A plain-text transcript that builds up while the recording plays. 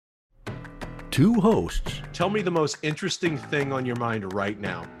Two hosts. Tell me the most interesting thing on your mind right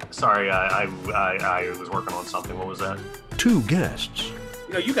now. Sorry, I was working on something. What was that? Two guests.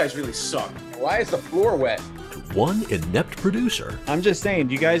 You know, you guys really suck. Why is the floor wet? And one inept producer. I'm just saying,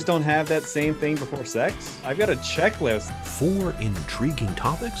 you guys don't have that same thing before sex? I've got a checklist. Four intriguing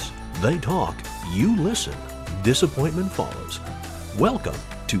topics. They talk, you listen. Disappointment follows. Welcome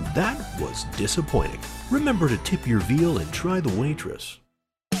to That Was Disappointing. Remember to tip your veal and try the waitress.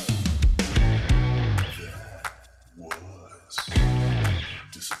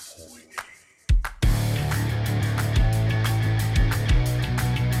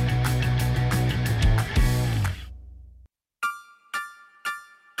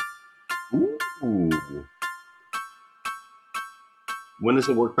 Ooh. When does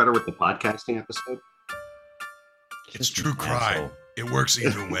it work better with the podcasting episode? It's true crime. It works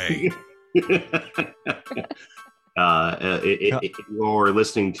either way. If you're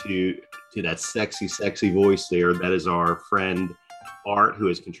listening to that sexy voice there, that is our friend Art, who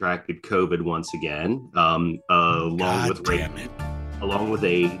has contracted COVID once again, along with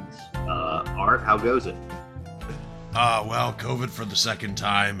AIDS. Art, how goes it? Well, COVID for the second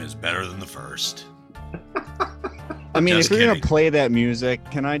time is better than the first. I mean, Just if you're going kidding. to play that music,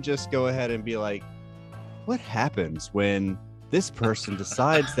 can I just go ahead and be like, what happens when this person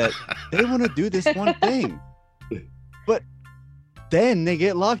decides that they want to do this one thing, but then they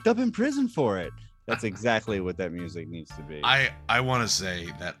get locked up in prison for it? That's exactly what that music needs to be. I want to say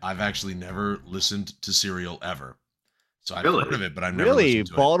that I've actually never listened to Serial ever. So I've Really? heard of it, but I've never Really, listened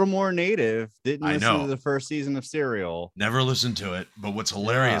to it. Baltimore native didn't I listen know. to the first season of Serial. Never listened to it. But what's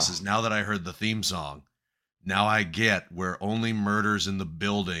hilarious Yeah. is now that I heard the theme song, now I get where Only Murders in the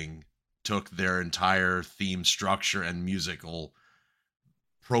Building took their entire theme structure and musical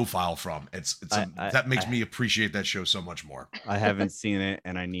profile from. That makes me appreciate that show so much more. I haven't seen it,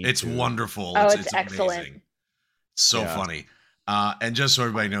 and I need It's to. wonderful. Oh, it's excellent. Amazing. So Yeah. funny. And just so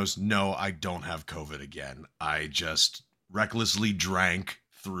everybody knows, no, I don't have COVID again. I just recklessly drank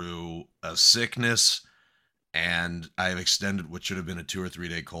through a sickness, and I've extended what should have been a 2 or 3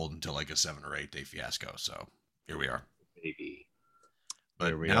 day cold until like a 7 or 8 day fiasco. So here we are. Baby. But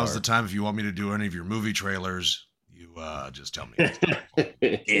Here we now's are. the time if you want me to do any of your movie trailers, you just tell me.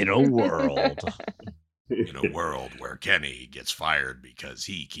 In a world. In a world where Kenny gets fired because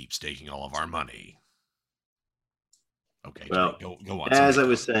he keeps taking all of our money. Okay, Well, go on. As I Somebody-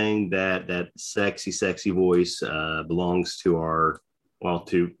 was saying, that sexy voice belongs to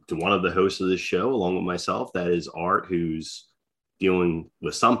to one of the hosts of this show, along with myself. That is Art, who's dealing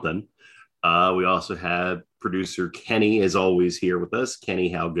with something. We also have producer Kenny, as always, here with us. Kenny,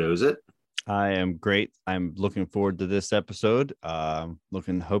 how goes it? I am great. I'm looking forward to this episode.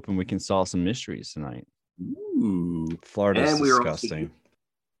 Hoping we can solve some mysteries tonight. Ooh. Florida's And we are disgusting.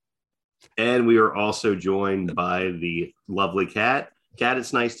 And we are also joined by the lovely Kat. Kat,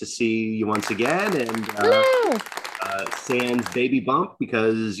 it's nice to see you once again. And Hello. sans baby bump,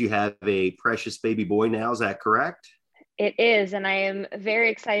 because you have a precious baby boy now. Is that correct? It is, and I am very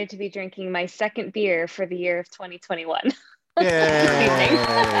excited to be drinking my second beer for the year of 2021. Yay!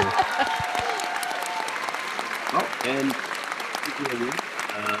 Oh, and speaking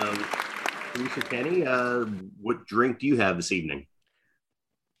of producer Kenny, what drink do you have this evening?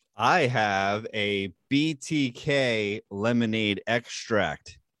 I have a BTK lemonade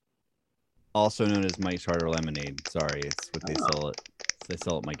extract, also known as Mike's Harder Lemonade. Sorry, it's what they sell it. They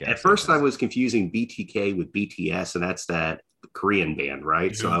sell it at my gas At first, I station. was confusing BTK with BTS, and that's that Korean band,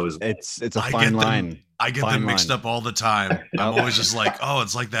 right? So I was. It's a I fine get line. I get Fine them mixed line. up all the time. I'm always just like, oh,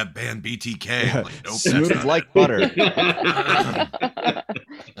 it's like that band BTK. I'm like, nope, that's Smooth not like it. butter.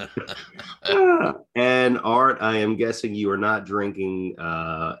 And Art, I am guessing you are not drinking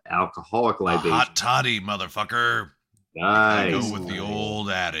alcoholic A libation. hot toddy, motherfucker. I Nice. go with the old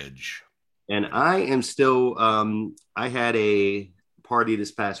adage. And I am still. I had a party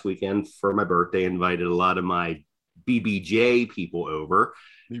this past weekend for my birthday. Invited a lot of my BBJ people over,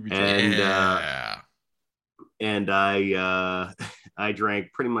 and Yeah. and I I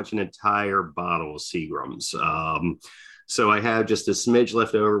drank pretty much an entire bottle of Seagrams. So I have just a smidge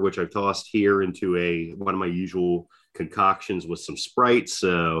left over, which I've tossed here into one of my usual concoctions with some Sprite.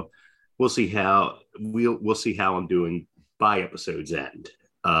 So we'll see how I'm doing by episode's end.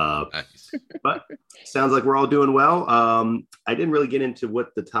 Nice. But sounds like we're all doing well. I didn't really get into what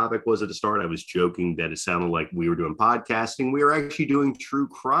the topic was at the start. I was joking that it sounded like we were doing podcasting. We were actually doing true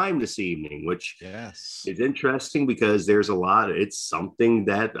crime this evening, which Yes. is interesting because it's something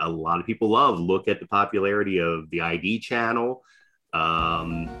that a lot of people love. Look at the popularity of the ID channel,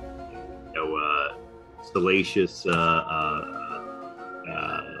 salacious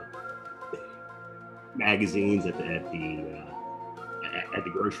magazines at the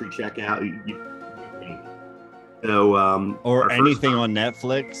grocery checkout. So or anything on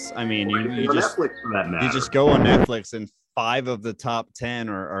Netflix. I mean, you just Netflix for that matter. you just go on Netflix and 5 of the top 10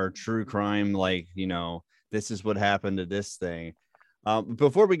 are true crime. Like, this is what happened to this thing.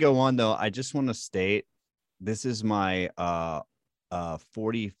 Before we go on, though, I just want to state this is my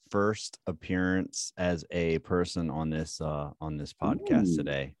 41st appearance as a person on this podcast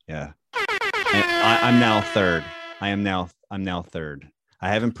today. Yeah, and I'm now third. I'm now third. I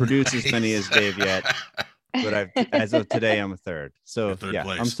haven't produced as many as Dave yet, but as of today, I'm a third. So yeah,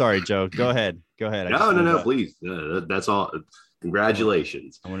 place. I'm sorry, Joe. Go ahead. No, please. That's all.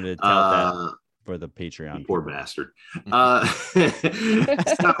 Congratulations. I wanted to tell that for the Patreon. You poor bastard. So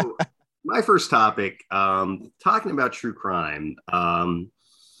my first topic, talking about true crime.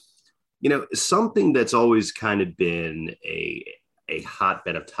 Something that's always kind of been a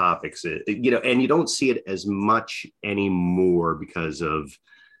hotbed of topics. And you don't see it as much anymore because of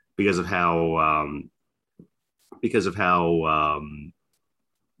how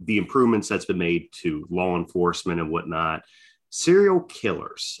the improvements that's been made to law enforcement and whatnot. Serial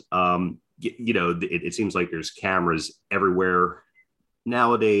killers. It seems like there's cameras everywhere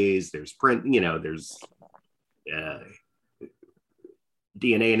nowadays. There's print. There's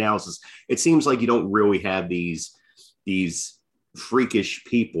DNA analysis. It seems like you don't really have these freakish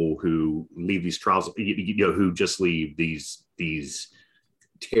people who leave these trials. Who just leave these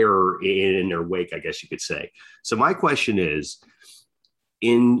terror in their wake, I guess you could say. So my question is,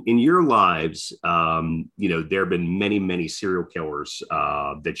 in your lives, there have been many serial killers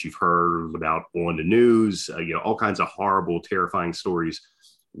that you've heard about on the news, all kinds of horrible, terrifying stories.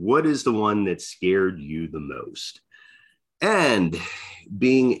 What is the one that scared you the most? And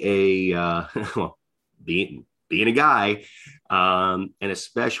being a being a guy, and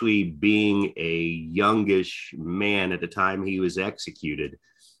especially being a youngish man at the time he was executed,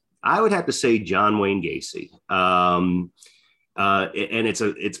 I would have to say John Wayne Gacy. And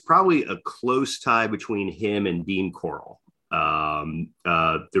it's probably a close tie between him and Dean Corll.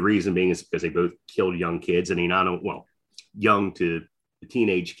 The reason being is because they both killed young kids, and young to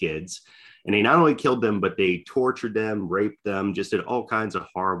teenage kids. And they not only killed them, but they tortured them, raped them, just did all kinds of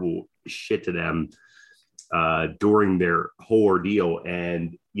horrible shit to them during their whole ordeal.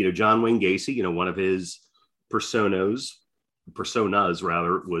 And, John Wayne Gacy, one of his personas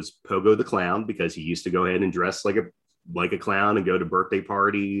rather, was Pogo the Clown, because he used to go ahead and dress like a clown and go to birthday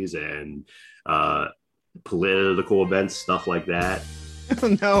parties and political events, stuff like that.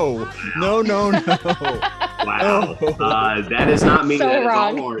 No. Wow. That is not me. So that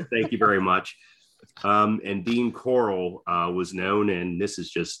wrong. Is all Lauren. Thank you very much. And Dean Corll was known, and this is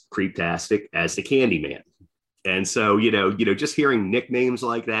just creeptastic, as the Candyman. And so, just hearing nicknames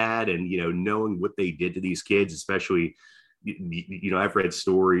like that and, knowing what they did to these kids, especially, I've read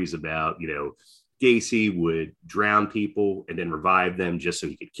stories about, Gacy would drown people and then revive them just so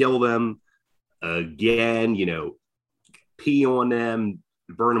he could kill them again, pee on them,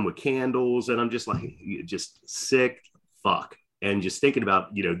 burn them with candles. And I'm just like, just sick fuck. And just thinking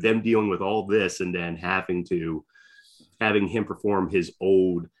about, them dealing with all this and then having him perform his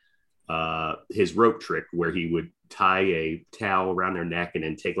rope trick where he would tie a towel around their neck and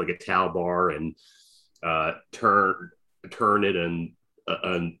then take like a towel bar and turn it and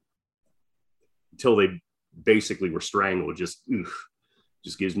until they basically were strangled. Just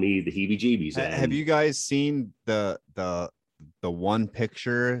gives me the heebie-jeebies. Have you guys seen the one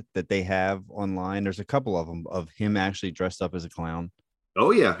picture that they have online? There's a couple of them of him actually dressed up as a clown. Oh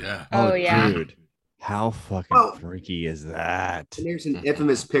yeah. Oh yeah. Dude, how fucking freaky is that? And there's an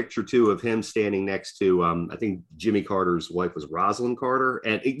infamous picture too of him standing next to I think Jimmy Carter's wife was Rosalind Carter,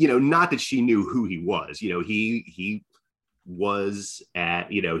 and not that she knew who he was. He was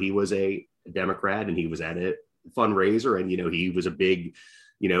at he was a Democrat, and he was at a fundraiser, and he was a big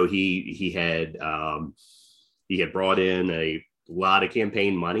he had brought in a lot of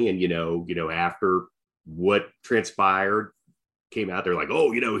campaign money, and after what transpired came out, they're like,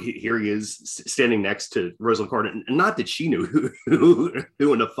 oh, here he is standing next to Rosalind Carter, and not that she knew who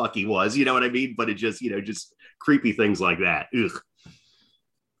in the fuck he was, you know what I mean, but it just just creepy things like that. Ugh.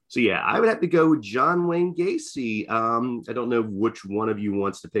 So yeah, I would have to go with John Wayne Gacy. I don't know which one of you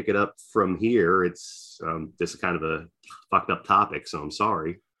wants to pick it up from here. It's this is kind of a fucked up topic, so I'm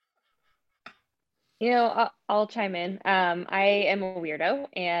sorry. I'll chime in. I am a weirdo,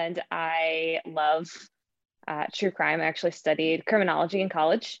 and I love true crime. I actually studied criminology in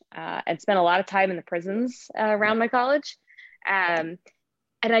college and spent a lot of time in the prisons around my college. And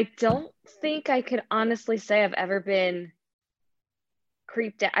I don't think I could honestly say I've ever been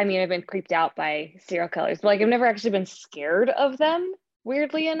creeped out. I mean, I've been creeped out by serial killers, but like I've never actually been scared of them,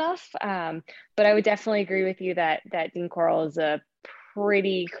 weirdly enough. But I would definitely agree with you that Dean Corll is a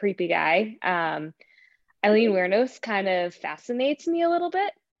pretty creepy guy. Eileen Wuornos kind of fascinates me a little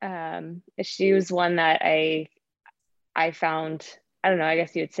bit. She was one that I found, I don't know, I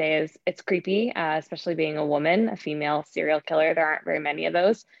guess you would say it's creepy, especially being a woman, a female serial killer. There aren't very many of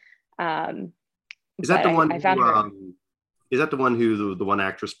those. Is that the one? Is that the one who the one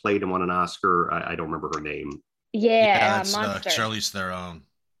actress played and won an Oscar? I don't remember her name. Yeah, that's Monster. Charlize Theron.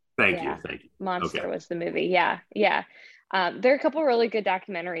 Thank you. Monster was the movie. Yeah. There are a couple really good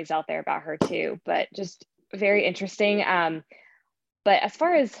documentaries out there about her too, but just very interesting. But as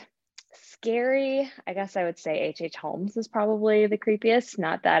far as scary, I guess I would say H.H. Holmes is probably the creepiest.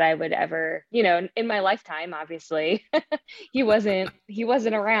 Not that I would ever, in my lifetime, obviously, he wasn't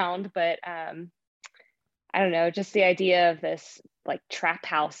around, but I don't know, just the idea of this like trap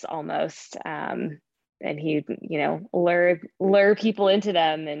house almost. And he'd, lure people into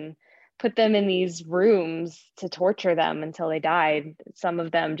them and put them in these rooms to torture them until they died. Some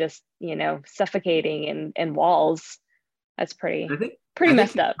of them just, suffocating in walls. That's pretty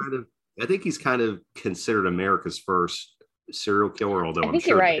messed up. I think he's kind of considered America's first serial killer, although I'm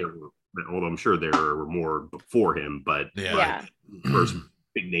sure right. I'm sure there were more before him, but yeah. First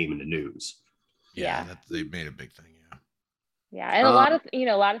big name in the news. Yeah. They made a big thing. Yeah. And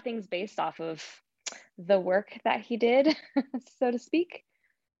a lot of things based off of the work that he did, so to speak,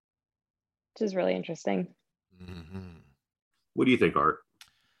 which is really interesting. Mm-hmm. What do you think, Art?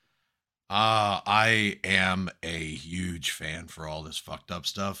 I am a huge fan for all this fucked up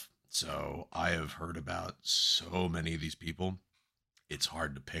stuff. So I have heard about so many of these people. It's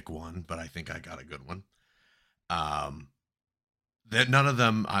hard to pick one, but I think I got a good one. That none of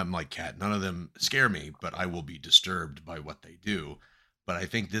them, I'm like Kat, none of them scare me, but I will be disturbed by what they do. But I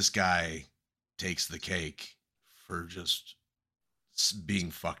think this guy takes the cake for just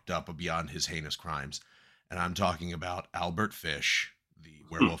being fucked up beyond his heinous crimes. And I'm talking about Albert Fish, the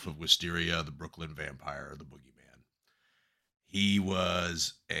werewolf of Wisteria, the Brooklyn vampire, the boogeyman. He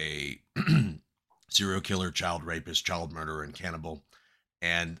was a serial killer, child rapist, child murderer, and cannibal.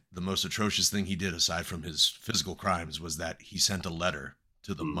 And the most atrocious thing he did, aside from his physical crimes, was that he sent a letter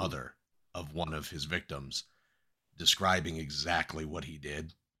to the mother of one of his victims describing exactly what he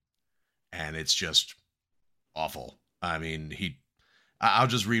did. And it's just awful. I mean, I'll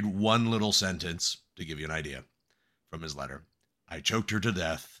just read one little sentence to give you an idea from his letter. I choked her to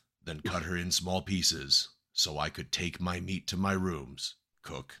death, then cut her in small pieces so I could take my meat to my rooms,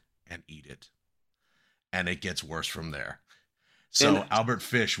 cook, and eat it. And it gets worse from there. So Albert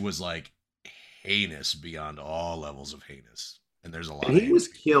Fish was like heinous beyond all levels of heinous. And there's a lot. He was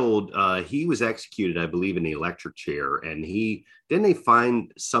killed. He was executed, I believe, in the electric chair. And didn't they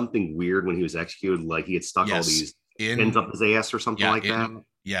find something weird when he was executed? Like he had stuck all these pins up his ass or something like that.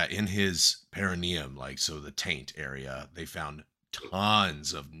 Yeah, in his perineum, so the taint area, they found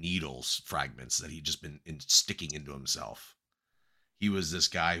tons of needles fragments that he'd just been sticking into himself. He was this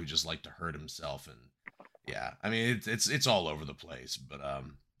guy who just liked to hurt himself, and yeah, I mean it's all over the place. But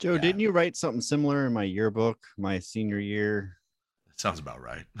Joe, didn't you write something similar in my yearbook, my senior year? That sounds about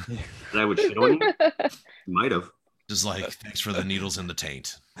right. That would shit on you? Might have. Just thanks for the needles in the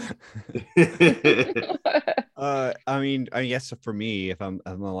taint. I mean, I guess for me, if I'm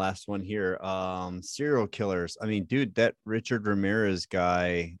the last one here, serial killers. I mean, dude, that Richard Ramirez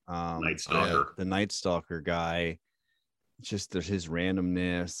guy, Night Stalker. The Night Stalker guy. Just there's his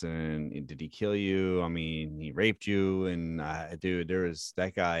randomness, and did he kill you? I mean, he raped you, and dude, there was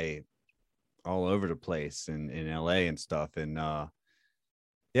that guy all over the place in LA and stuff, and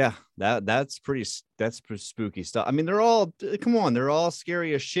yeah, that's pretty spooky stuff. I mean, they're all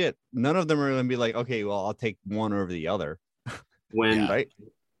scary as shit. None of them are gonna be like, okay, well, I'll take one over the other.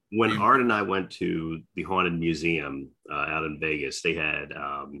 When Art and I went to the Haunted Museum out in Vegas, they had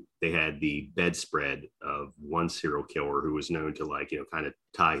the bedspread of one serial killer who was known to kind of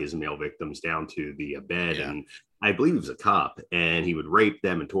tie his male victims down to the bed, and I believe he was a cop, and he would rape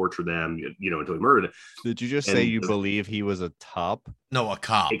them and torture them, until he murdered them. Did you just say you believe he was a top? No, a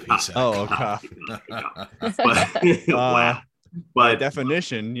cop. A cop. He said. Oh, a cop. But by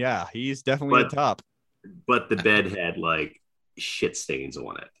definition, yeah, he's definitely a top. But the bed had shit stains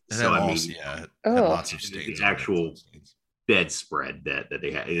on it. So I mean, had lots of stains. The actual bedspread that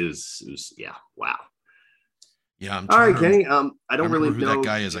they had is wow. Yeah, I'm all right, Kenny. I don't really know who that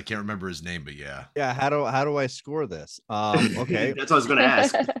guy is. I can't remember his name, but yeah. Yeah, how do I score this? Okay, that's what I was going to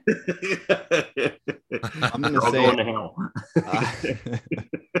ask. I'm going to say going to hell.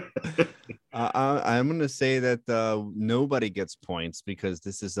 I'm going to say that nobody gets points because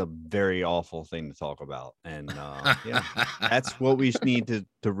this is a very awful thing to talk about. And yeah, that's what we need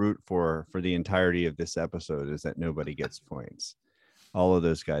to root for the entirety of this episode is that nobody gets points. All of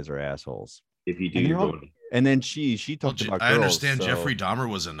those guys are assholes. If you do, And you're they're all- going. And then she talked about girls. I understand so Jeffrey Dahmer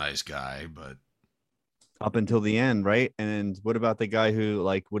was a nice guy, but up until the end, right? And what about the guy who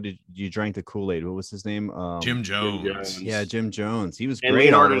what did you drank the Kool-Aid? What was his name? Jim Jones. Jones. Yeah, Jim Jones. He was And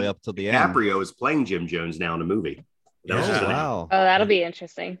great all the Leonardo way up till the end. DiCaprio is playing Jim Jones now in a movie. That was Yeah. just Wow. Oh, that'll be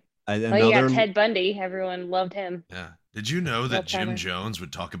interesting. And Well, you got another- Ted Bundy. Everyone loved him. Yeah. Did you know that Jim Timer. Jones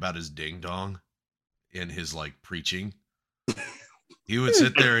would talk about his ding dong in his preaching? He would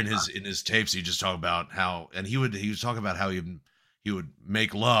sit there in his tapes. He'd just talk about how, and he would talk about how he would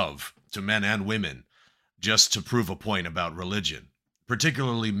make love to men and women just to prove a point about religion,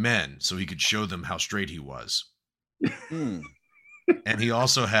 particularly men, so he could show them how straight he was. Hmm. And he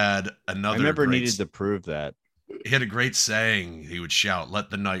also had another. I never great needed to prove that. He had a great saying. He would shout, "Let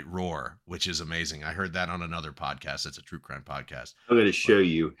the night roar," which is amazing. I heard that on another podcast. It's a true crime podcast. I'm going to show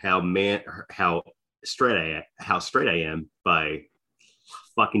you how straight I am by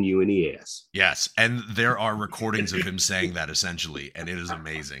fucking you in the ass. Yes, and there are recordings of him saying that essentially, and it is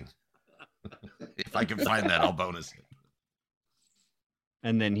amazing. If I can find that, I'll bonus it.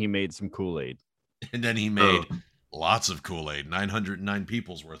 And then he made some Kool-Aid. And then he made lots of Kool-Aid, 909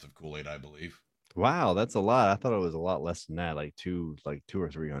 people's worth of Kool-Aid, I believe. Wow, that's a lot. I thought it was a lot less than that, like two or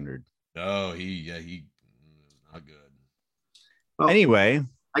 300. No, he not good. Well, Anyway,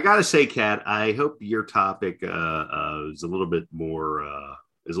 I gotta say, Kat, I hope your topic is a little bit more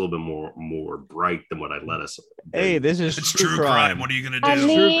bright than what I let us. hey, this is It's true crime. What are you gonna do? I True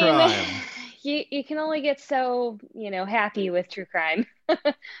mean, crime. you can only get so happy with true crime,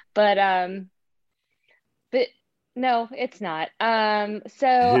 but no, it's not. So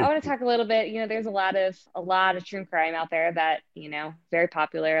I want to talk a little bit. There's a lot of true crime out there that very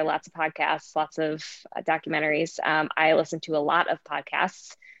popular. Lots of podcasts, lots of documentaries. I listen to a lot of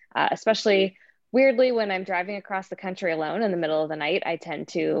podcasts, especially weirdly when I'm driving across the country alone in the middle of the night. I tend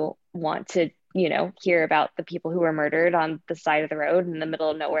to want to hear about the people who were murdered on the side of the road in the middle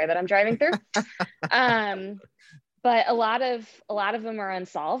of nowhere that I'm driving through. But a lot of them are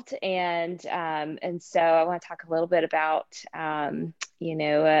unsolved, and so I want to talk a little bit about that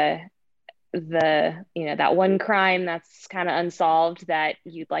one crime that's kind of unsolved that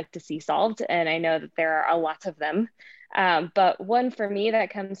you'd like to see solved, and I know that there are a lot of them. But one for me that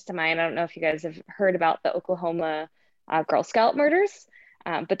comes to mind, I don't know if you guys have heard about the Oklahoma Girl Scout murders,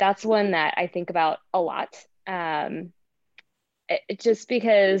 but that's one that I think about a lot, just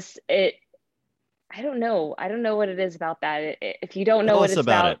because I don't know what it is about that. If you don't know what it's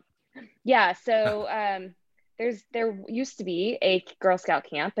about, yeah. So there used to be a Girl Scout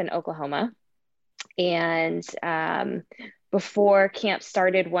camp in Oklahoma, and before camp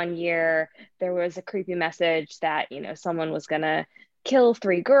started one year, there was a creepy message that someone was gonna kill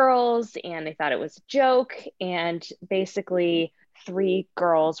 3 girls, and they thought it was a joke. And basically, 3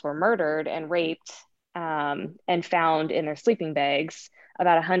 girls were murdered and raped, and found in their sleeping bags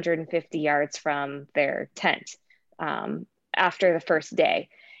about 150 yards from their tent after the first day.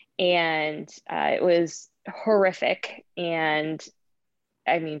 And it was horrific, and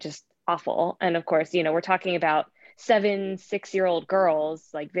I mean, just awful. And of course, we're talking about 6-year-old girls,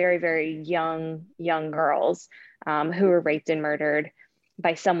 like very, very young girls who were raped and murdered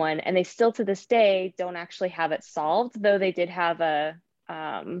by someone. And they still to this day don't actually have it solved, though they did have a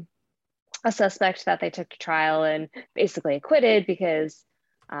suspect that they took to trial and basically acquitted because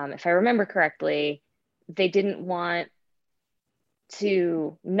if I remember correctly, they didn't want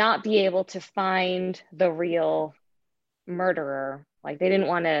to not be able to find the real murderer. Like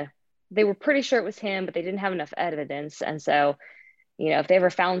they were pretty sure it was him, but they didn't have enough evidence. And so, if they ever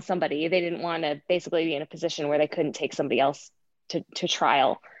found somebody, they didn't want to basically be in a position where they couldn't take somebody else to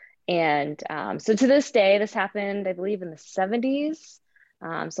trial. And so to this day, this happened, I believe, in the 70s.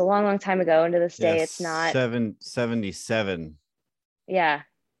 So a long, long time ago. And to this day, it's not 777. Yeah.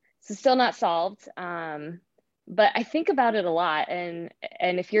 So still not solved. But I think about it a lot. And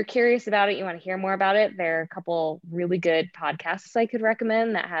if you're curious about it, you want to hear more about it, there are a couple really good podcasts I could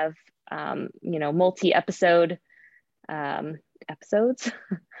recommend that have, multi-episode episodes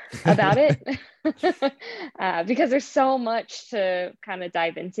about it because there's so much to kind of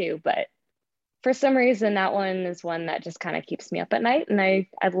dive into. But for some reason, that one is one that just kind of keeps me up at night. And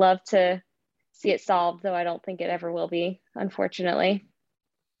I'd love to see it solved, though I don't think it ever will be, unfortunately.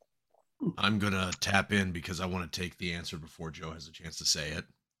 I'm going to tap in because I want to take the answer before Joe has a chance to say it.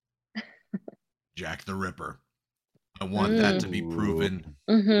 Jack the Ripper. I want that to be proven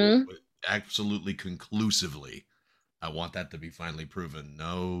absolutely conclusively. I want that to be finally proven.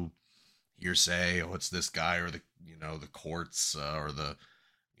 No hearsay. Oh, it's this guy or the courts or the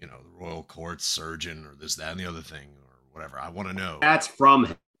royal courts surgeon or this, that, and the other thing or whatever. I want to know. That's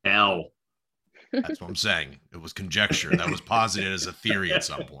from hell. That's what I'm saying. It was conjecture that was posited as a theory at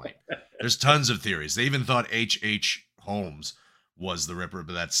some point. There's tons of theories. They even thought H.H. Holmes was the Ripper,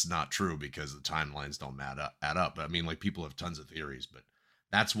 but that's not true because the timelines don't add up. I mean, like, people have tons of theories, but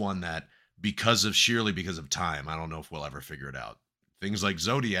that's one that because of time, I don't know if we'll ever figure it out. Things like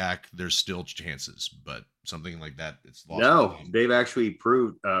Zodiac, there's still chances, but something like that, it's lost. No, they've actually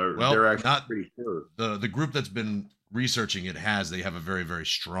proved. They're actually not pretty sure. The group that's been researching it they have a very, very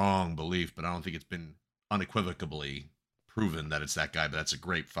strong belief, but I don't think it's been unequivocally proven that it's that guy. But that's a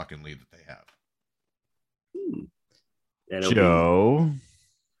great fucking lead that they have. Joe.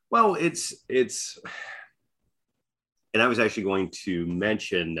 Well, it's, and I was actually going to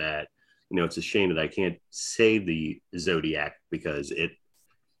mention that, it's a shame that I can't say the Zodiac because it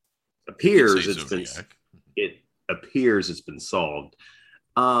appears it's been solved.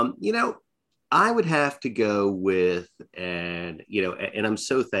 I would have to go with, and I'm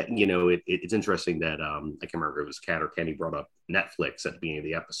so that, it's interesting that I can't remember if it was Kat or Kenny brought up Netflix at the beginning of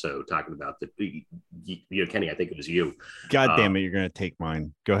the episode talking about Kenny, I think it was you. God damn it, you're going to take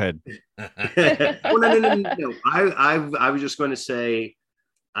mine. Go ahead. Well, no. I was just going to say,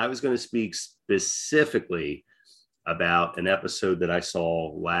 I was going to speak specifically about an episode that I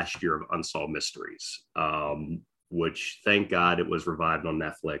saw last year of Unsolved Mysteries. Which thank God it was revived on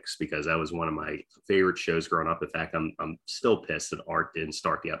Netflix because that was one of my favorite shows growing up. In fact, I'm still pissed that Art didn't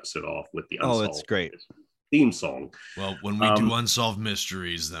start the episode off with the Unsolved it's great theme song. Well, when we do Unsolved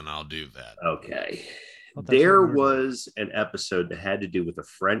Mysteries, then I'll do that. Okay. There was an episode that had to do with a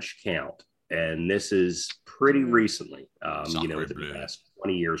French count, and this is pretty recently, within the past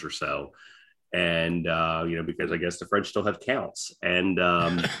 20 years or so. And, because I guess the French still have counts. And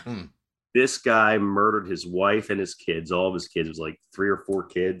this guy murdered his wife and his kids. All of his kids, it was like 3 or 4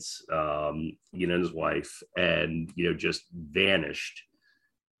 kids, and his wife, and, just vanished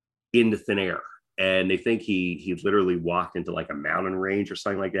into thin air. And they think he literally walked into like a mountain range or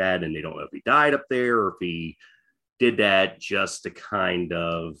something like that. And they don't know if he died up there or if he did that just to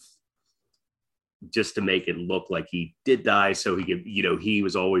just to make it look like he did die. So he could, he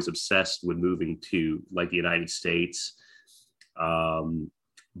was always obsessed with moving to like the United States. But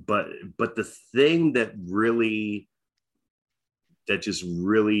the thing that just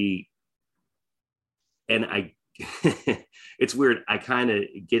really, and it's weird. I kind of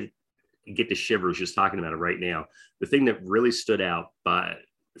get the shivers just talking about it right now. The thing that really stood out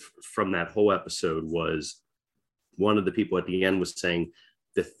from that whole episode was one of the people at the end was saying,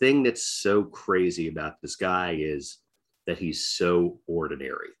 the thing that's so crazy about this guy is that he's so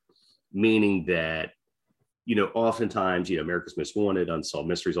ordinary, meaning that, oftentimes, America's Most Wanted, Unsolved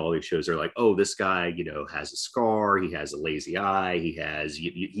Mysteries, all these shows are like, oh, this guy, has a scar, he has a lazy eye,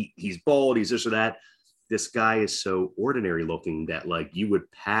 he's bald, he's this or that. This guy is so ordinary looking that like you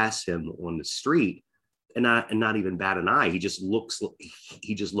would pass him on the street and not even bat an eye. He just looks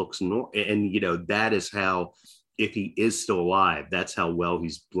normal. And, that is how, if he is still alive, that's how well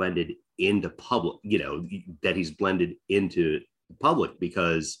he's blended into public, that he's blended into public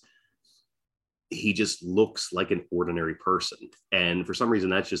because he just looks like an ordinary person. And for some reason,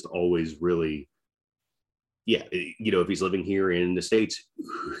 that's just always really, if he's living here in the States,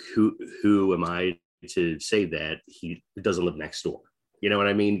 who am I to say that he doesn't live next door? You know what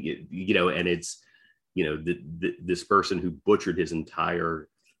I mean? And it's, this person who butchered his entire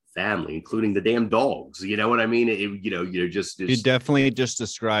family, including the damn dogs. You know what I mean? You definitely just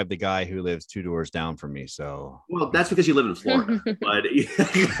described the guy who lives 2 doors down from me. So, well, that's because you live in Florida. But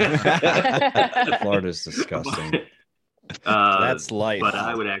Florida's disgusting. That's life. But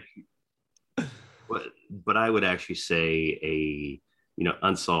I would actually say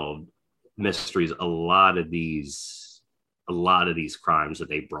Unsolved Mysteries. A lot of these crimes that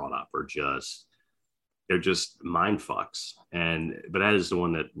they brought up are they're just mind fucks. But that is the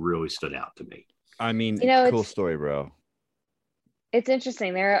one that really stood out to me. I mean, cool story, bro. It's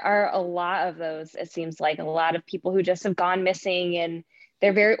interesting. There are a lot of those. It seems like a lot of people who just have gone missing and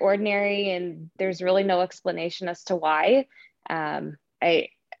they're very ordinary and there's really no explanation as to why. There's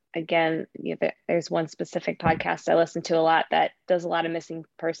one specific podcast I listen to a lot that does a lot of missing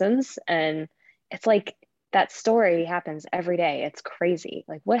persons. And it's like, that story happens every day. It's crazy.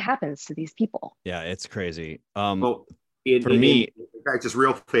 Like, what happens to these people? Yeah, it's crazy. For me, in fact, just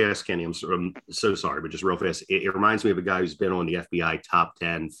real fast, Kenny, I'm so sorry, but just real fast. It reminds me of a guy who's been on the FBI top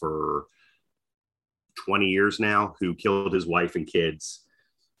 10 for 20 years now, who killed his wife and kids.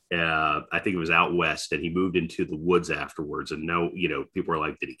 I think it was out west, and he moved into the woods afterwards. And no, people are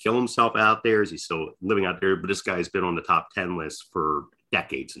like, did he kill himself out there? Is he still living out there? But this guy's been on the top 10 list for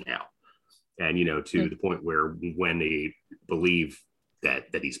decades now. And, to the point where when they believe that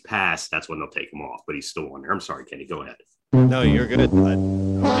he's passed, that's when they'll take him off. But he's still on there. I'm sorry, Kenny, go ahead. No, you're good, bud. I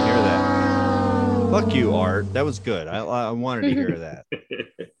want to hear that. Fuck you, Art. That was good. I wanted to hear that.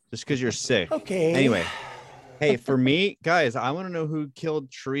 Just because you're sick. Okay. Anyway. Hey, for me, guys, I want to know who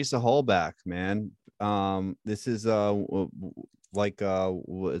killed Teresa Hallback, man. This is what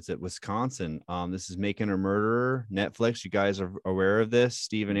is it, Wisconsin? This is Making a Murderer, Netflix. You guys are aware of this?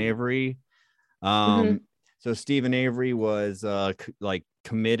 Stephen Avery. So Stephen Avery was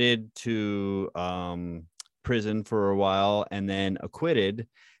committed to prison for a while and then acquitted,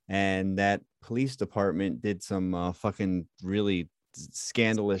 and that police department did some fucking really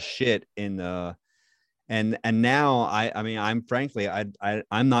scandalous shit in the. And now I'm frankly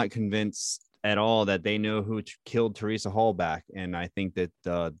I'm not convinced at all that they know who killed Teresa Hallback, and I think that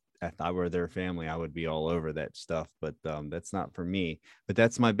if I were their family, I would be all over that stuff. But that's not for me. But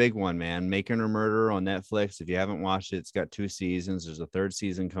that's my big one, man. Making a Murderer on Netflix. If you haven't watched it, it's got 2 seasons. There's a 3rd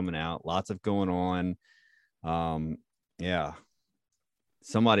season coming out. Lots of going on. Yeah,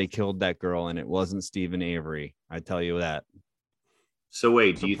 somebody killed that girl, and it wasn't Stephen Avery. I tell you that. So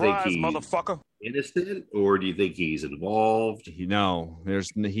wait, do you think he's motherfucker? innocent, or do you think he's involved? No,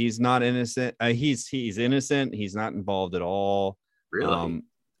 he's not innocent. He's innocent. He's not involved at all. Really?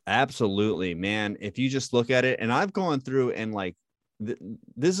 Absolutely, man. If you just look at it, and I've gone through and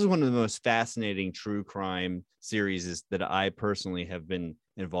this is one of the most fascinating true crime series that I personally have been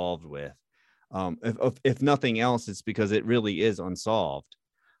involved with. If nothing else, it's because it really is unsolved.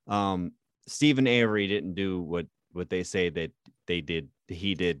 Stephen Avery didn't do what they say that he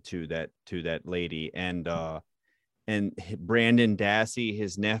did to that lady, and Brandon Dassey,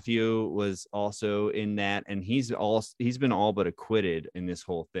 his nephew, was also in that, and he's been all but acquitted in this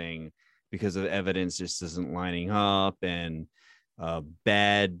whole thing because of evidence just isn't lining up, and I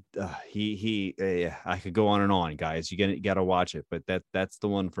could go on and on, guys. You gotta watch it, but that's the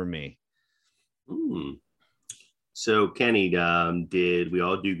one for me. So, Kenny, did we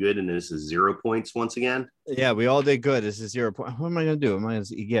all do good? And this is 0 points once again? Yeah, we all did good. This is 0 point. What am I going to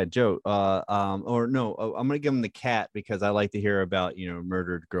do? Joe. Or no, I'm going to give him the cat because I like to hear about,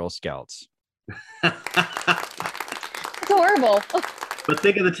 murdered Girl Scouts. It's horrible. But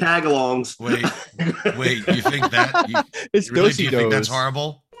think of the tag-alongs. Wait, you think that? It's really, Dosey do you think that's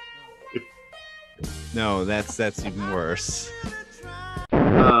horrible? No, that's even worse.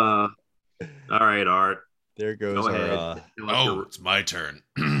 All right, Art. There goes our. It's my turn.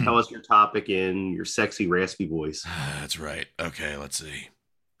 Tell us your topic in your sexy, raspy voice. That's right. Okay, let's see.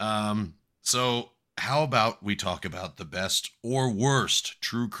 So how about we talk about the best or worst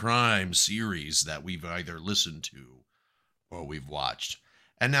true crime series that we've either listened to or we've watched?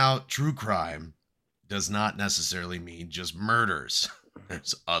 And now, true crime does not necessarily mean just murders.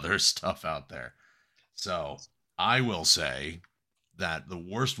 There's other stuff out there. So I will say that the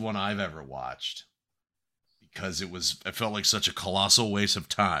worst one I've ever watched, because it felt like such a colossal waste of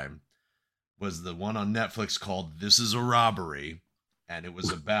time, was the one on Netflix called This Is a Robbery, and it was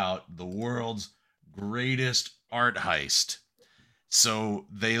about the world's greatest art heist. So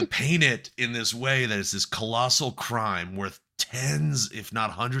they paint it in this way that it's this colossal crime worth tens, if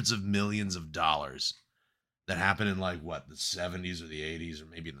not hundreds of millions of dollars that happened in the 70s or the 80s or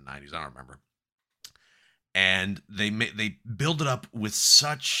maybe in the 90s. I don't remember. And they build it up with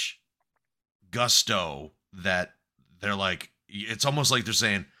such gusto that they're like, it's almost like they're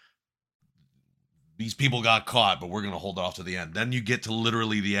saying these people got caught, but we're going to hold off to the end. Then you get to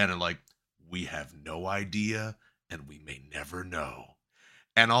literally the end and we have no idea and we may never know.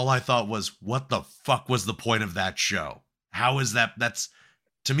 And all I thought was, what the fuck was the point of that show? How is that? That's,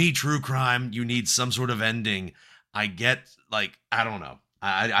 to me, true crime. You need some sort of ending. I get I don't know.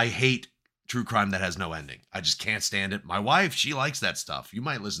 I hate true crime that has no ending. I just can't stand it. My wife, she likes that stuff. You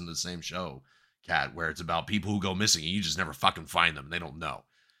might listen to the same show, Kat, where it's about people who go missing and you just never fucking find them. They don't know.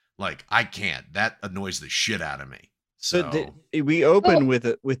 I can't. That annoys the shit out of me. So we opened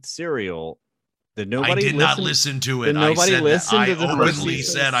with Serial. I did not listen to it. I openly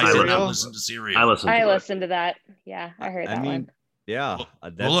said I did not listen to Serial. I listened to that. Yeah, I heard that one. Yeah.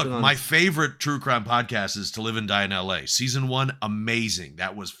 Well, look, my favorite true crime podcast is To Live and Die in LA. Season 1, amazing.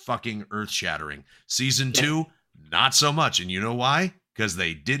 That was fucking earth-shattering. Season 2, not so much. And you know why? Because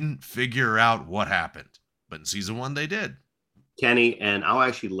they didn't figure out what happened. But in season 1, they did. Kenny, and I'll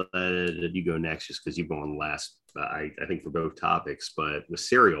actually let you go next just because you've gone last, I think, for both topics. But with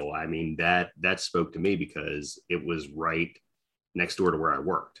Serial, I mean, that spoke to me because it was right next door to where I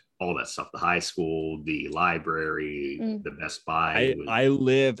worked. All that stuff, the high school, the library, the Best Buy.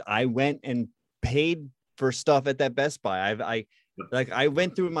 I went and paid for stuff at that Best Buy. I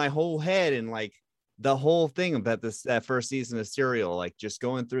went through my whole head and like the whole thing about that first season of Serial, like just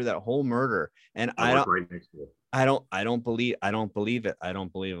going through that whole murder. And I don't believe it. I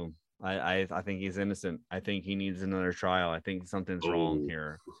don't believe him. I think he's innocent. I think he needs another trial. I think something's wrong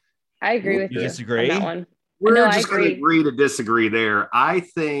here. I agree with you. Disagree? On that one. We're just going to agree to disagree there. I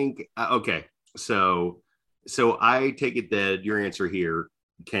think, okay. So I take it that your answer here,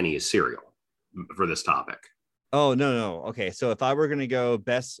 Kenny, is Serial for this topic. Oh, no. Okay. So if I were going to go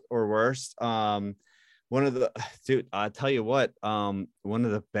best or worst, I'll tell you what, one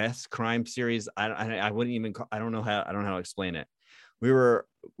of the best crime series, I wouldn't even, I don't know how to explain it. We were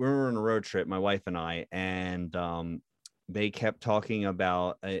on a road trip, my wife and I, and they kept talking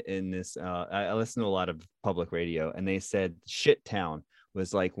about in this, I listen to a lot of public radio, and they said Shit Town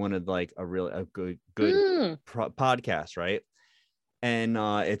was like one of like a good podcast, right? And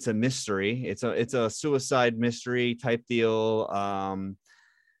it's a mystery. It's a suicide mystery type deal.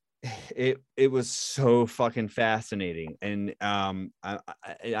 It was so fucking fascinating. And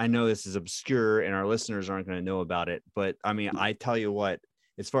I know this is obscure and our listeners aren't going to know about it, but I mean, I tell you what,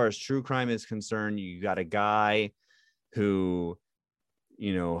 as far as true crime is concerned, you got a guy who,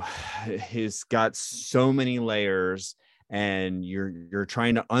 you know, he's got so many layers, and you're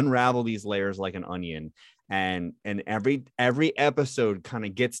trying to unravel these layers like an onion. And every episode kind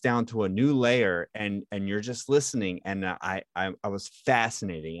of gets down to a new layer, and you're just listening. And I was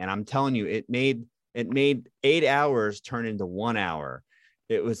fascinating, and I'm telling you, it made 8 hours turn into 1 hour.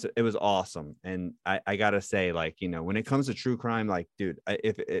 It was awesome. And I gotta say, like, you know, when it comes to true crime, like, dude,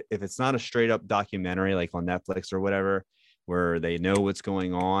 if it's not a straight up documentary like on Netflix or whatever, where they know what's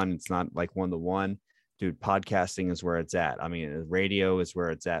going on, it's not like 1-to-1. Dude, podcasting is where it's at. I mean, radio is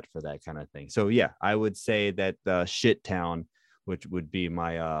where it's at for that kind of thing. So yeah, I would say that Shit Town, which would be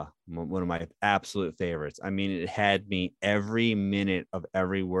my one of my absolute favorites. I mean, it had me every minute of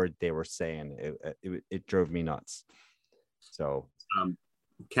every word they were saying. It drove me nuts. So,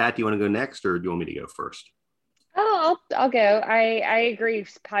 Kat, do you want to go next, or do you want me to go first? Oh, I'll go. I agree.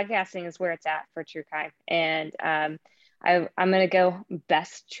 Podcasting is where it's at for true crime, and I'm gonna go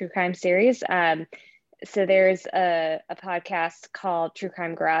best true crime series. So there's a podcast called True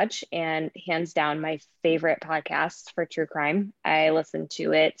Crime Garage, and hands down my favorite podcast for true crime. I listen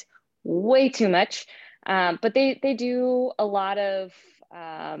to it way too much, but they do a lot of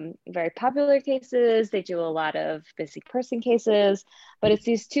very popular cases. They do a lot of missing person cases, but it's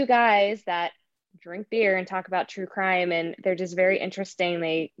these two guys that drink beer and talk about true crime, and they're just very interesting.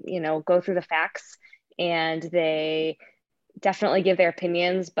 They, you know, go through the facts, and they definitely give their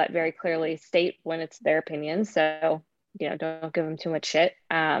opinions, but very clearly state when it's their opinion. So, you know, don't give them too much shit.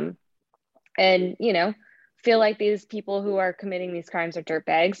 And, you know, feel like these people who are committing these crimes are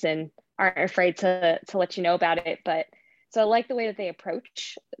dirtbags and aren't afraid to let you know about it. But so I like the way that they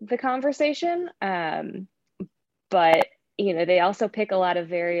approach the conversation. But, you know, they also pick a lot of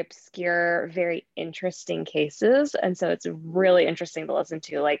very obscure, very interesting cases. And so it's really interesting to listen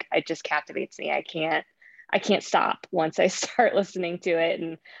to. Like, it just captivates me. I can't stop once I start listening to it.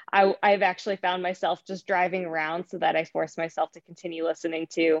 And I've actually found myself just driving around so that I force myself to continue listening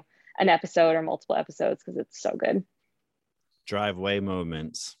to an episode or multiple episodes because it's so good. Driveway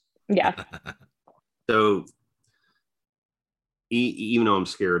moments. Yeah. So even though I'm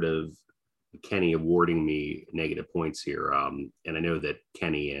scared of Kenny awarding me negative points here, and I know that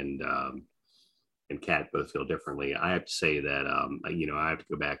Kenny and Kat both feel differently, I have to say that, you know, I have to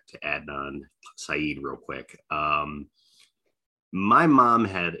go back to Adnan Syed real quick. My mom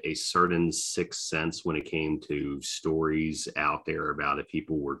had a certain sixth sense when it came to stories out there about if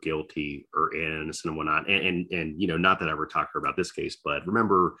people were guilty or innocent and whatnot. And you know, not that I ever talked to her about this case, but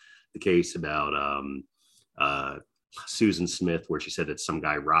remember the case about Susan Smith, where she said that some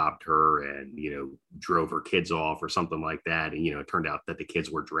guy robbed her and, you know, drove her kids off or something like that. And, you know, it turned out that the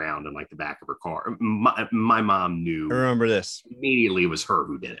kids were drowned in like the back of her car. My mom knew. I remember this. Immediately it was her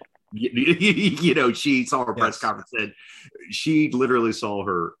who did it. You know, she saw her press conference, said, she literally saw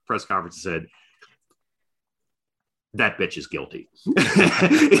her press conference and said, that bitch is guilty.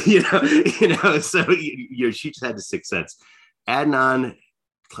 you know, so, you know, she just had the sixth sense. Adnan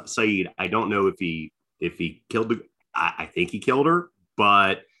Syed, I don't know if he killed I think he killed her,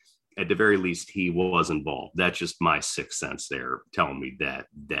 but at the very least, he was involved. That's just my sixth sense there telling me that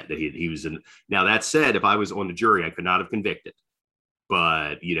he was in. Now, that said, if I was on the jury, I could not have convicted.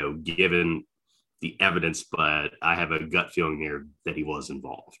 But, you know, given the evidence, but I have a gut feeling here that he was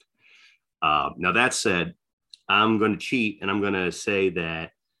involved. Now, that said, I'm going to cheat and I'm going to say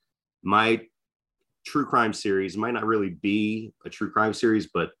that my true crime series might not really be a true crime series,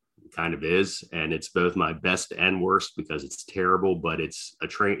 but it kind of is. And it's both my best and worst because it's terrible, but it's a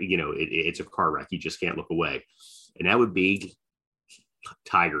train, it's a car wreck. You just can't look away. And that would be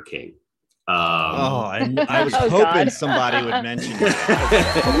Tiger King. I was Oh, hoping God. somebody would mention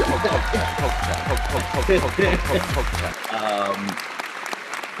that.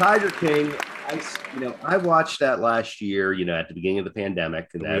 Tiger King. I watched that last year. At the beginning of the pandemic,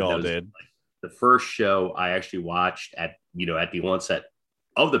 and We all that was did. the first show I actually watched at the onset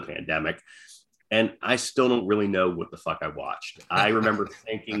of the pandemic. And I still don't really know what the fuck I watched. I remember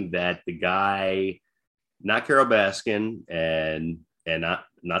thinking that the guy, not Carol Baskin, and not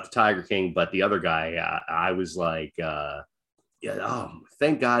the Tiger King, but the other guy, I was like,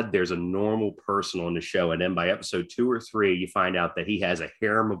 thank God there's a normal person on the show. And then by episode 2 or 3, you find out that he has a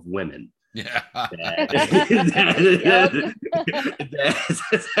harem of women. Yeah. Dude,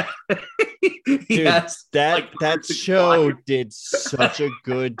 Yes, that show did such a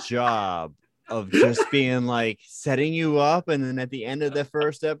good job of just being like setting you up, and then at the end of the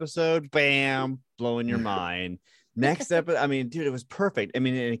first episode, bam, blowing your mind. Next episode, I mean, dude, it was perfect. I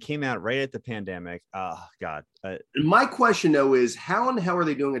mean, and it came out right at the pandemic. Oh God. My question though is, how in the hell are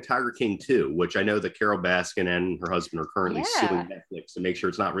they doing a Tiger King 2? Which I know that Carol Baskin and her husband are currently suing Netflix to make sure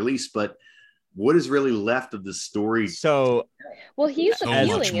it's not released. But what is really left of the story? So, Well, he's So much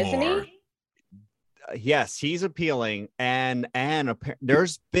appealing, isn't more. he? yes, he's appealing, and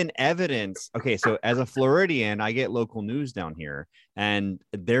there's been evidence. Okay, so as a Floridian, I get local news down here, and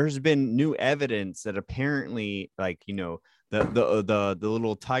there's been new evidence that apparently, like, the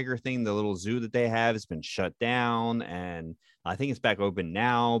little tiger thing, the little zoo that they have, has been shut down, and I think it's back open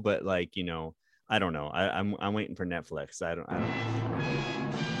now. But like, I don't know. I'm waiting for Netflix. I don't.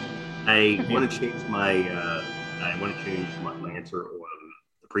 I want to change my answer on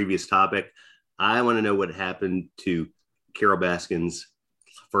the previous topic. I want to know what happened to Carol Baskin's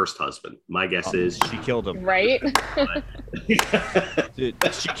first husband. My guess is She killed him. Right? Dude,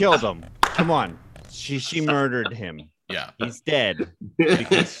 she killed him. Come on. She murdered him. Yeah. He's dead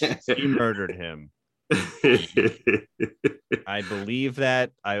because she murdered him. I believe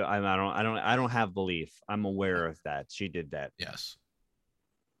that. I don't have belief. I'm aware of that. She did that. Yes.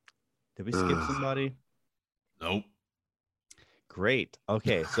 Did we skip somebody? Nope. Great.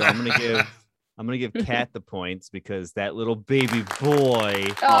 Okay, so I'm gonna give Kat the points because that little baby boy.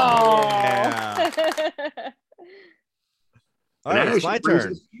 Oh. Yeah. All right, it's my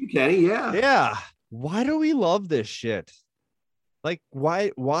turn. You, Kenny, yeah. Yeah. Why do we love this shit? Like,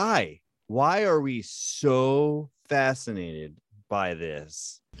 why are we so fascinated by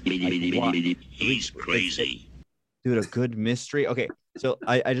this? He's crazy. Dude, a good mystery. Okay, so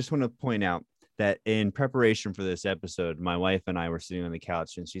I just want to point out that in preparation for this episode, my wife and I were sitting on the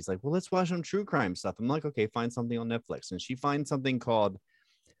couch, and she's like, well, let's watch some true crime stuff. I'm like, okay, find something on Netflix. And she finds something called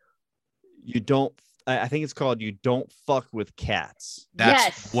I think it's called You Don't Fuck with Cats. That's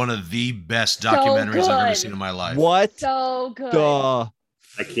Yes. one of the best documentaries I've ever good. seen in my life. What So good. the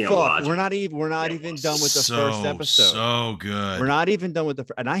I can't fuck? watch. We're not even done with the first episode. So good. We're not even done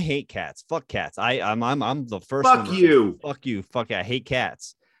with and I hate cats. Fuck cats. I'm the first Fuck one. you. Fuck you. Fuck yeah. I hate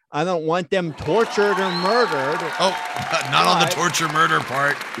cats. I don't want them tortured or murdered. Oh, not on the But- torture murder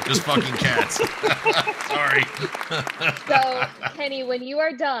part. Just fucking cats. Sorry. So, Kenny, when you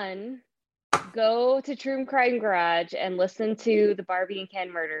are done, go to True Crime Garage and listen to the Barbie and Ken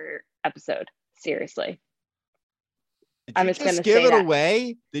murder episode. Seriously. Did I'm you just gonna give say it that.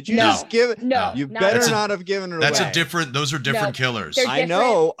 away? Did you No. just give it? No, You not better at all. not have given it That's away. those are different No, killers. they're I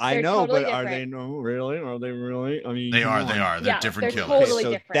know, They're but totally are they different. no really? Are they really? I mean, They come are. on. They're Yeah, different they're killers. totally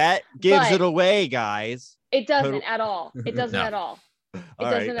so different. that gives But- it away, guys. It doesn't Total- at all. It doesn't No. at all. It All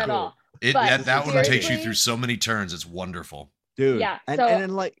right, doesn't at cool. all. It, But that one takes you seriously- through so many turns. It's wonderful. Dude. Yeah, And so-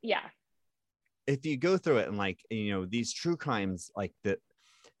 then like Yeah. if you go through it and like these true crimes, like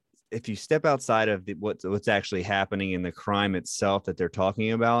if you step outside of what's actually happening in the crime itself that they're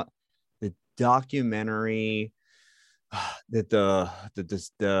talking about, the documentary, that the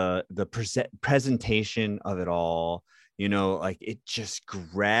presentation of it all, like it just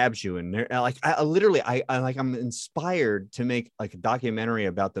grabs you. And like I'm inspired to make like a documentary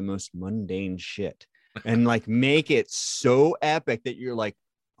about the most mundane shit and like make it so epic that you're like,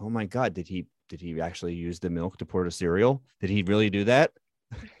 oh my God, did he actually use the milk to pour the cereal? Did he really do that?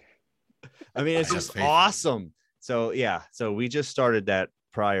 I mean, it's I have just faith in him. awesome. So yeah, so we just started that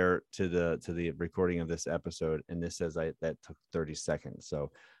prior to the recording of this episode, and this says that took 30 seconds.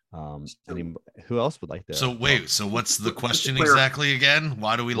 So who else would like to? So wait. So what's the question Clear. exactly again?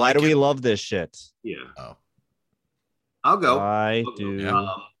 Why do we why like do we it? love this shit? Yeah. Oh. I'll go. Why I'll go. do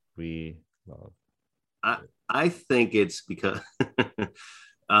Um, we love? I think it's because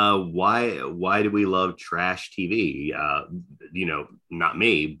why do we love trash TV? Not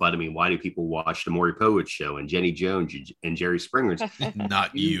me, but I mean, why do people watch the Maury Povich show and Jenny Jones and Jerry Springer's?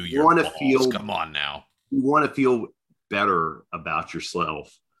 Not you. You Your want to balls. feel. Come on now. You want to feel better about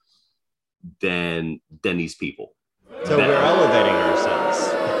yourself than these people. So we're elevating ourselves.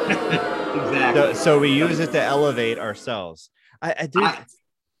 Exactly. So we use it to elevate ourselves. I do.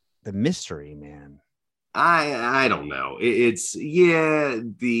 The mystery, man. I don't know. It's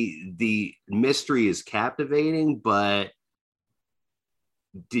the mystery is captivating, but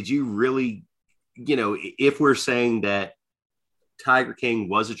did you really, if we're saying that Tiger King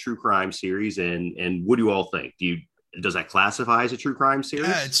was a true crime series, and what do you all think? Does that classify as a true crime series?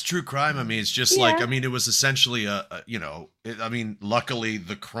 Yeah, it's true crime. I mean, it's just like, I mean, it was essentially luckily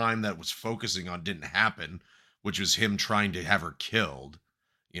the crime that was focusing on didn't happen, which was him trying to have her killed.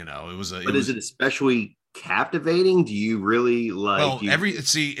 It was a. But is it especially captivating? Do you really like? Well,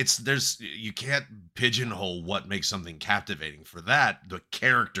 you can't pigeonhole what makes something captivating. For that, the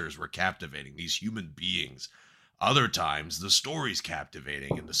characters were captivating, these human beings. Other times, the story's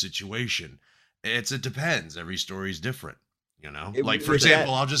captivating and the situation. It depends. Every story is different, Like, for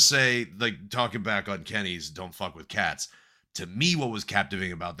example, I'll just say, like, talking back on Kenny's "Don't Fuck with Cats." To me, what was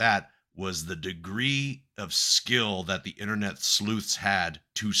captivating about that was the degree of skill that the internet sleuths had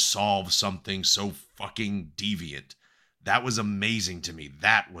to solve something so fucking deviant. That was amazing to me.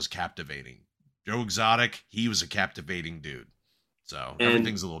 That was captivating. Joe Exotic, he was a captivating dude. So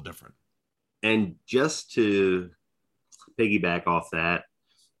everything's a little different. And just to piggyback off that,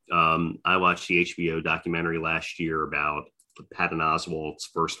 I watched the HBO documentary last year about Patton Oswalt's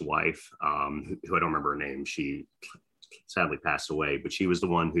first wife, who I don't remember her name. She sadly passed away, but she was the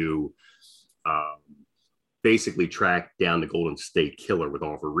one who basically tracked down the Golden State Killer with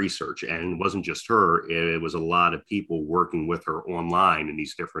all of her research. And it wasn't just her, it was a lot of people working with her online in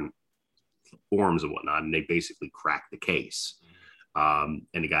these different forums and whatnot. And they basically cracked the case. And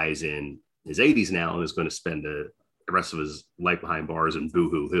the guy is in his 80s now and is going to spend the rest of his life behind bars and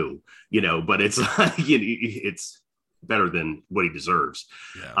boo-hoo-hoo, but it's like, it's better than what he deserves.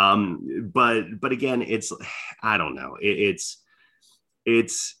 Yeah. But again, it's, I don't know. It's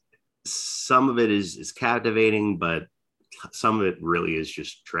some of it is captivating, but some of it really is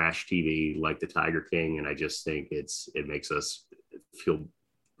just trash TV, like the Tiger King. And I just think it makes us feel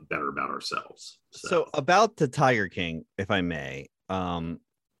better about ourselves. So about the Tiger King, if I may,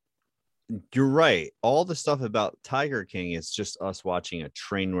 you're right. All the stuff about Tiger King is just us watching a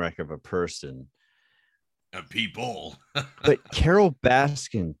train wreck of a person. People. But Carol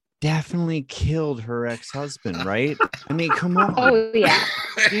Baskin definitely killed her ex-husband, right? I mean, come on. Oh, yeah.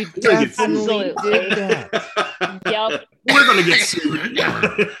 She definitely Absolutely. did that. Yep. We're going to get sued.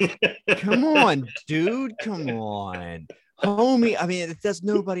 Come on, dude. Come on. Homie. I mean, it does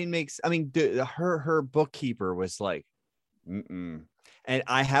nobody makes, I mean, dude, her bookkeeper was like, mm-mm. And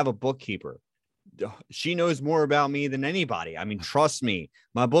I have a bookkeeper. She knows more about me than anybody. I mean, trust me.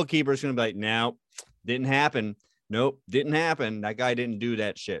 My bookkeeper is going to be like, no, didn't happen. Nope, didn't happen. That guy didn't do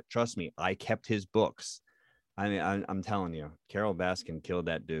that shit. Trust me. I kept his books. I mean, I'm telling you, Carol Baskin killed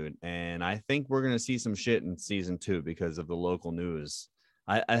that dude. And I think we're going to see some shit in season 2 because of the local news.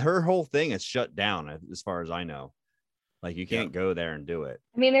 Her whole thing is shut down as far as I know. Like, you can't go there and do it.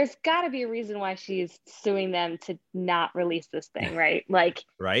 I mean, there's got to be a reason why she's suing them to not release this thing, right? Like,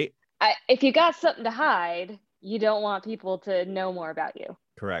 right? If you got something to hide, you don't want people to know more about you.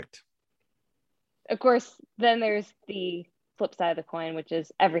 Correct. Of course, then there's the flip side of the coin, which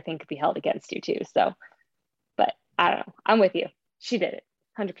is everything could be held against you too. So, but I don't know. I'm with you. She did it.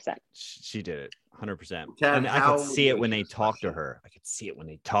 100%. She did it. 100%. Ted, And I how could see it when they was talk to question? her. I could see it when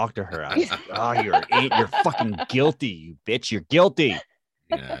they talk to her. I was like, oh, you're fucking guilty, you bitch. You're guilty.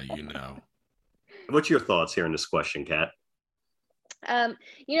 Yeah, What's your thoughts here on this question, Kat?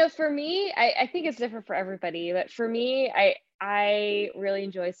 For me, I think it's different for everybody, but for me, I really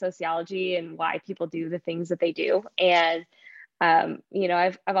enjoy sociology and why people do the things that they do. And,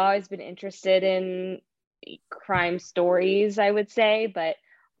 I've always been interested in crime stories, I would say, but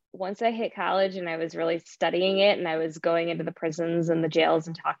once I hit college and I was really studying it and I was going into the prisons and the jails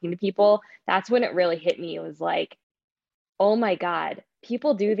and talking to people, that's when it really hit me. It was like, oh my God,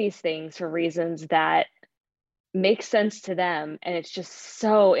 people do these things for reasons that make sense to them. And it's just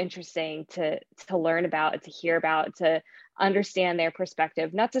so interesting to learn about, to hear about, to understand their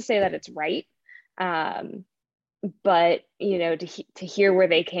perspective. Not to say that it's right, but to hear where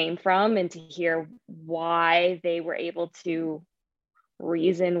they came from and to hear why they were able to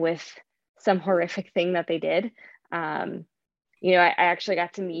reason with some horrific thing that they did. I actually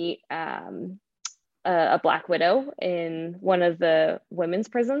got to meet a Black widow in one of the women's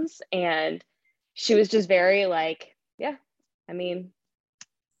prisons, and she was just very like, yeah, I mean,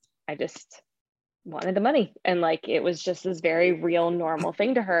 I just wanted the money, and like it was just this very real, normal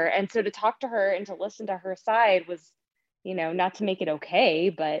thing to her. And so to talk to her and to listen to her side was, not to make it okay,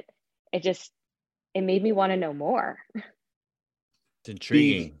 but it made me want to know more. It's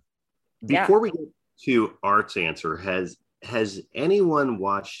intriguing. Before we get to Art's answer, has anyone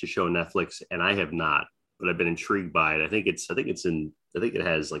watched the show on Netflix? And I have not, but I've been intrigued by it. I think it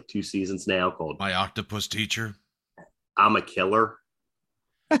has like 2 seasons now, called My Octopus Teacher. I'm a Killer.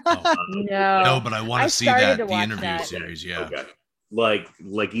 No, but I want to see started that to watch interview that. series. Yeah. Okay. Like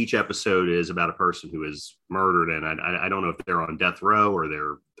each episode is about a person who is murdered, and I don't know if they're on death row or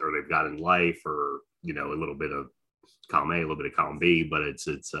they've got in life, or a little bit of column A, a little bit of column B, but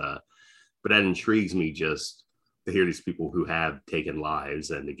but that intrigues me just to hear these people who have taken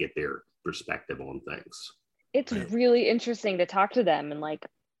lives and to get their perspective on things. It's really interesting to talk to them and like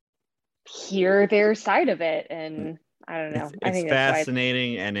hear their side of it. And I don't know. I think it's that's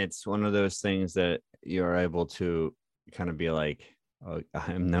fascinating, and it's one of those things that you're able to kind of be like, oh,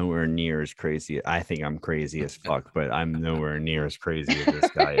 I'm nowhere near as crazy. I think I'm crazy as fuck, but I'm nowhere near as crazy as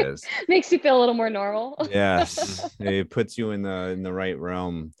this guy is. Makes you feel a little more normal. Yes, it puts you in the right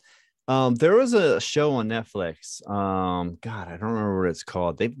realm. There was a show on Netflix. God, I don't remember what it's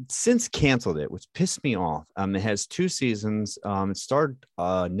called. They've since canceled it, which pissed me off. It has 2 seasons. It starred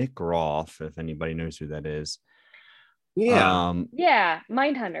Nick Groff, if anybody knows who that is. Yeah. Yeah,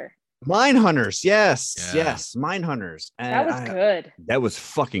 Mindhunter. Mindhunters, yes, Yeah. yes, Mindhunters. And That was good. That was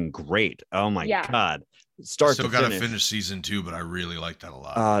fucking great. Oh my god. Still got to finish season 2, but I really like that a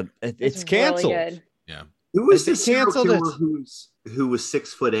lot. It's canceled. Really good. Yeah. Who was They the serial canceled killer it. who was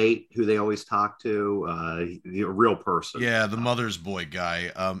 6'8", who they always talk to? The real person. Yeah, the mother's boy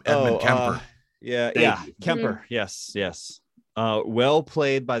guy, Edmund Kemper. Thank you. Kemper. Yes, yes. Well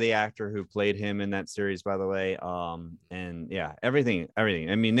played by the actor who played him in that series, by the way. And yeah, everything. I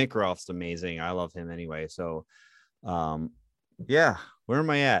mean, Nick Groff's amazing. I love him anyway. So, yeah. Where am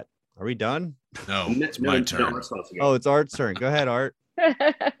I at? Are we done? No, it's my turn. Oh, it's Art's turn. Go ahead, Art.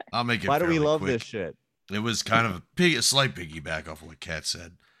 I'll make it. Why do we fairly love quick. this shit? It was kind of a slight piggyback off of what Kat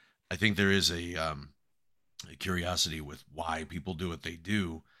said. I think there is a curiosity with why people do what they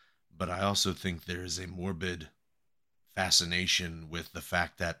do, but I also think there is a morbid fascination with the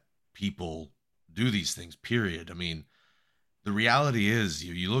fact that people do these things, period. I mean, the reality is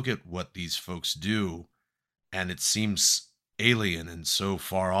you look at what these folks do and it seems alien and so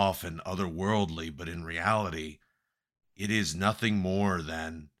far off and otherworldly, but in reality, it is nothing more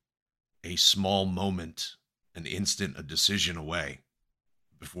than a small moment, an instant, a decision away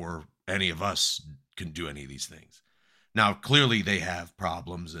before any of us can do any of these things. Now, clearly they have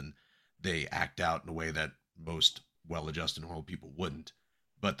problems and they act out in a way that most well-adjusted normal people wouldn't.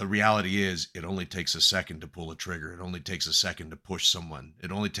 But the reality is it only takes a second to pull a trigger. It only takes a second to push someone.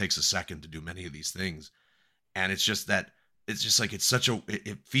 It only takes a second to do many of these things. And it's just like,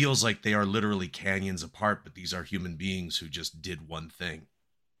 it feels like they are literally canyons apart, but these are human beings who just did one thing.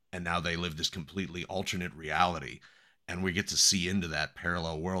 And now they live this completely alternate reality. And we get to see into that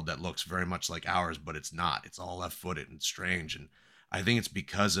parallel world that looks very much like ours, but it's not. It's all left-footed and strange. And I think it's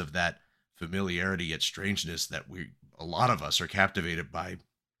because of that familiarity yet strangeness that a lot of us are captivated by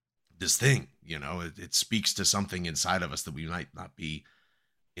this thing. It speaks to something inside of us that we might not be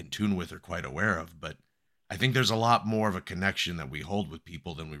in tune with or quite aware of. But I think there's a lot more of a connection that we hold with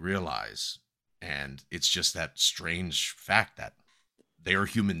people than we realize. And it's just that strange fact that they are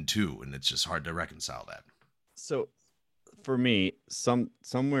human too, and it's just hard to reconcile that. So for me,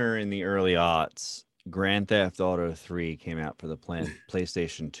 somewhere in the early aughts, Grand Theft Auto 3 came out for the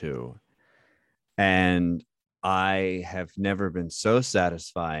PlayStation 2. And I have never been so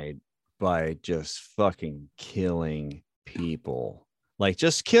satisfied by just fucking killing people. Like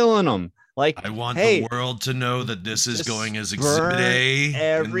just killing them. Like, I want hey, the world to know that this is just going as Exhibit A in the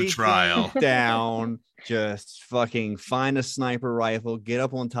everything trial. down. Just fucking find a sniper rifle, get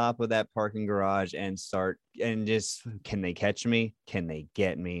up on top of that parking garage and start, and just, can they catch me? Can they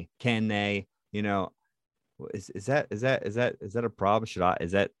get me? Can they, is that a problem?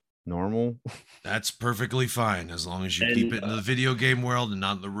 Is that normal? That's perfectly fine as long as you keep it in the video game world and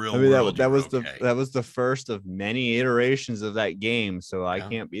not in the real I mean, world. that was okay. that was the first of many iterations of that game, so I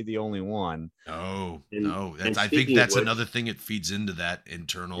can't be the only one. No. I think that's another thing. It feeds into that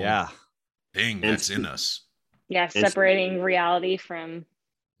internal thing that's in us. Yeah, separating reality from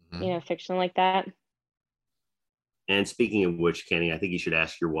fiction like that. And speaking of which, Kenny, I think you should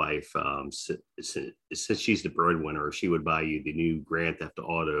ask your wife, since she's the breadwinner, if she would buy you the new Grand Theft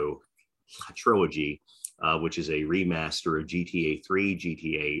Auto trilogy, which is a remaster of GTA 3,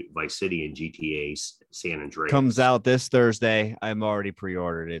 GTA Vice City, and GTA San Andreas. Comes out this Thursday. I'm already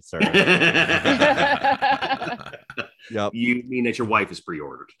pre-ordered it, sir. Yep. You mean that your wife is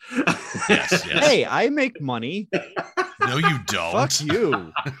pre-ordered? Yes. Hey, I make money. No, you don't. Fuck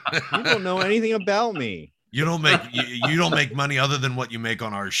you. You don't know anything about me. You don't make money other than what you make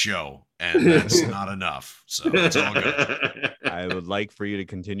on our show, and that's not enough. So it's all good. I would like for you to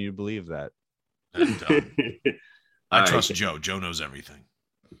continue to believe that. And, I All trust right. Joe. Joe knows everything.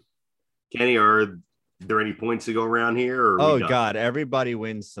 Kenny, are there any points to go around here? Or are we Oh done? God, everybody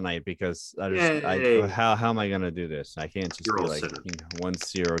wins tonight because Yay. how am I gonna do this? I can't just You're be all like centered. one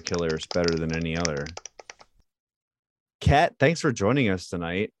serial killer is better than any other. Kat, thanks for joining us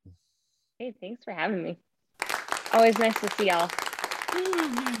tonight. Hey, thanks for having me. Always nice to see y'all.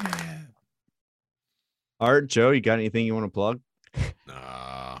 Art, Joe, you got anything you want to plug?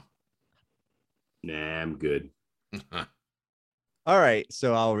 Nah, I'm good. All right,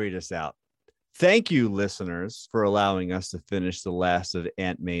 so I'll read us out. Thank you, listeners, for allowing us to finish the last of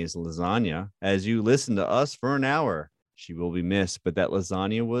Aunt May's lasagna. As you listened to us for an hour, she will be missed, but that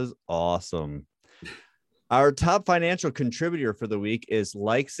lasagna was awesome. Our top financial contributor for the week is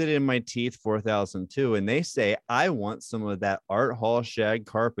Likes It in My Teeth 4002, and they say, I want some of that Art Hall shag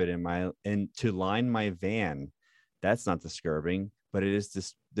carpet to line my van. That's not disturbing, but it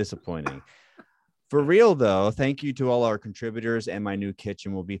is disappointing. For real, though, thank you to all our contributors, and my new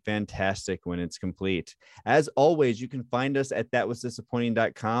kitchen will be fantastic when it's complete. As always, you can find us at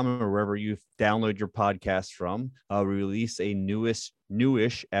thatwasdisappointing.com or wherever you download your podcast from. We release a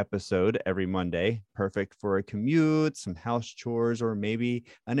newish episode every Monday, perfect for a commute, some house chores, or maybe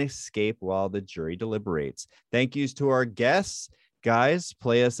an escape while the jury deliberates. Thank yous to our guests. Guys,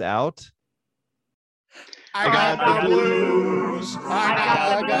 play us out. I got the blues.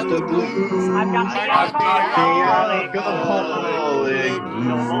 I got the blues. I've got the alcoholic.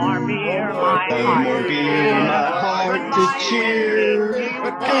 No more beer, my heart to cheer.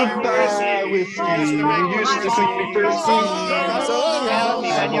 Goodbye, whiskey. You used to see me first So long,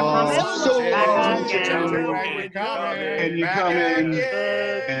 and you're coming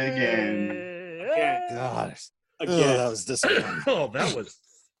again. God. Again. that was disappointing. Oh, that was.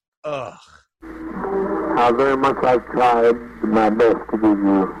 Ugh. How very much I've tried my best to give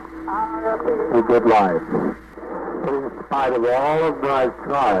you a good life. But in spite of all of that I've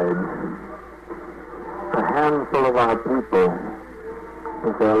tried, a handful of our people,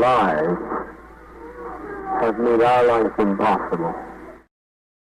 with their lives, have made our life impossible.